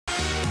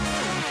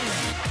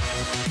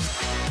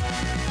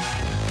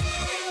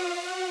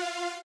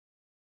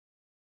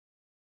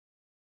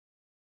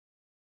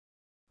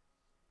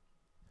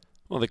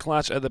Well, the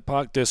clash at the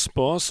Parc des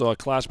Sports saw a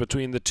clash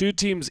between the two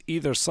teams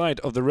either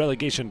side of the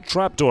relegation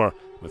trapdoor,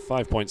 with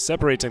 5 points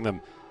separating them.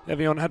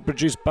 Evian had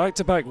produced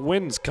back-to-back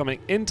wins coming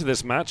into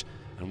this match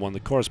and won the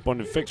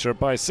corresponding fixture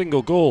by a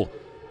single goal.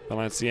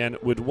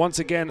 Valenciennes would once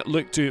again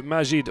look to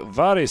Majeed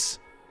WARIS,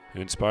 who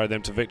inspired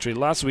them to victory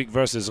last week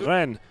versus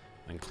Rennes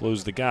and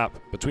closed the gap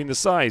between the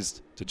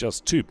sides to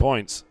just 2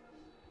 points.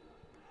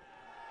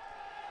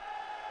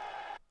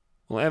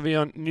 Well,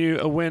 Evian knew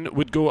a win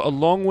would go a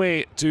long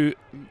way to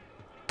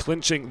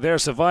clinching their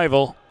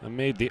survival and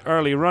made the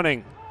early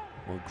running.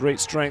 Well, great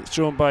strength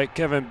shown by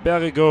Kévin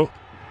BERIGAUD.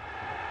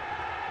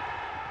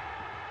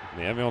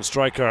 The Evian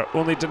striker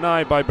only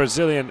denied by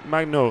Brazilian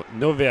Magno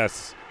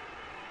Novias.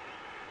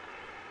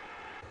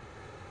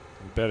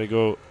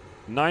 BERIGAUD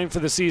 9 for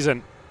the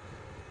season,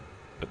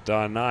 but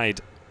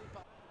denied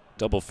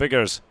double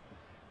figures.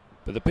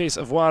 But the pace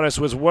of WARIS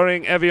was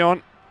worrying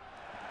Evian.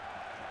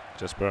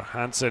 Jesper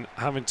HANSEN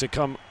having to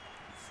come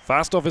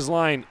fast off his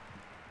line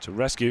to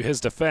rescue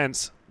his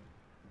defence.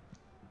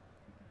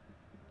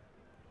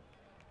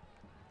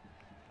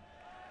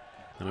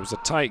 And it was a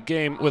tight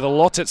game with a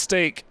lot at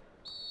stake.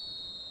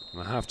 And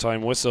the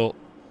half-time whistle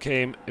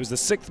came. It was the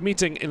 6th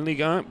meeting in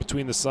Ligue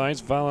between the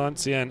sides.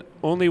 Valenciennes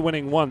only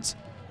winning once,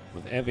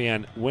 with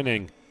Evian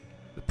winning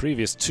the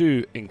previous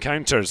 2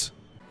 encounters.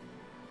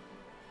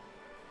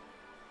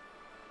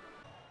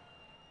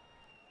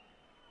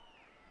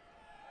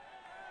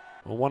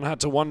 Well, one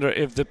had to wonder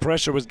if the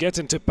pressure was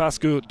getting to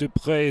Pascal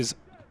Dupre's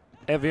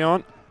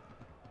Evian,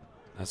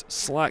 as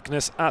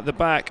slackness at the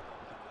back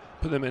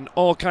put them in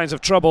all kinds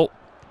of trouble.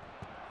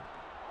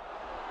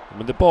 And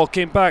when the ball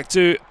came back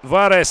to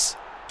WARIS,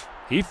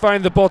 he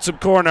found the bottom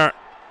corner.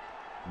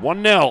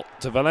 1-0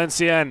 to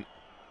Valenciennes. It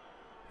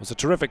was a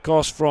terrific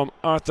cross from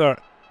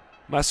Arthur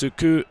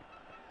MASUAKU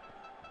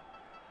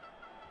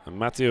and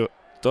Mathieu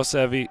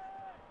DOSSEVI.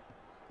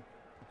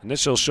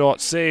 Initial shot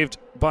saved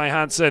by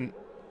HANSEN,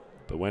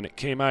 but when it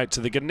came out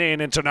to the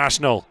Ghanaian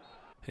international,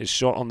 his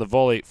shot on the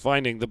volley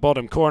finding the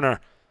bottom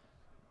corner.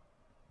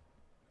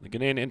 The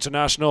Ghanaian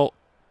international,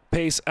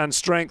 pace and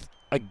strength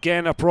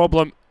again a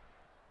problem,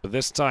 but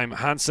this time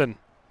HANSEN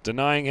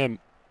denying him.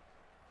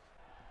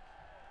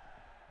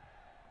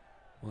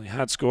 Well, he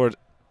had scored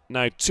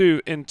now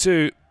 2 in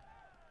 2,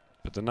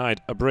 but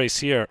denied a brace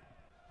here.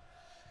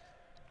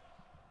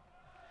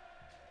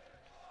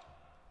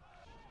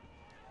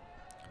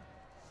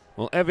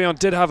 Well, Evian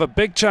did have a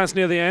big chance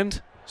near the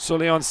end.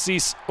 SORLIN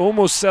Cease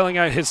almost selling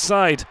out his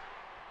side.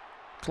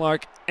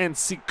 Clark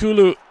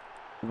Nsikulu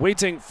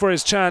waiting for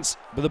his chance,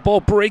 but the ball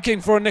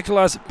breaking for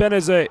Nicolas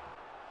BENEZET.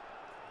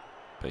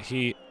 But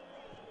he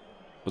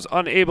was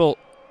unable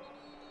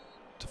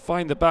to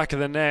find the back of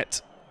the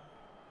net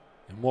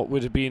in what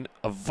would have been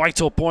a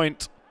vital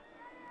point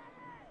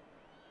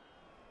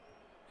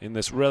in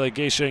this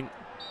relegation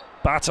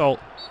battle.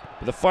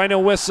 With the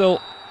final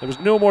whistle, there was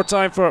no more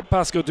time for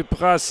Pascal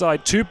Dupre's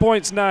side. 2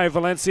 points now,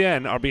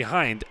 Valenciennes are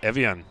behind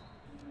Evian.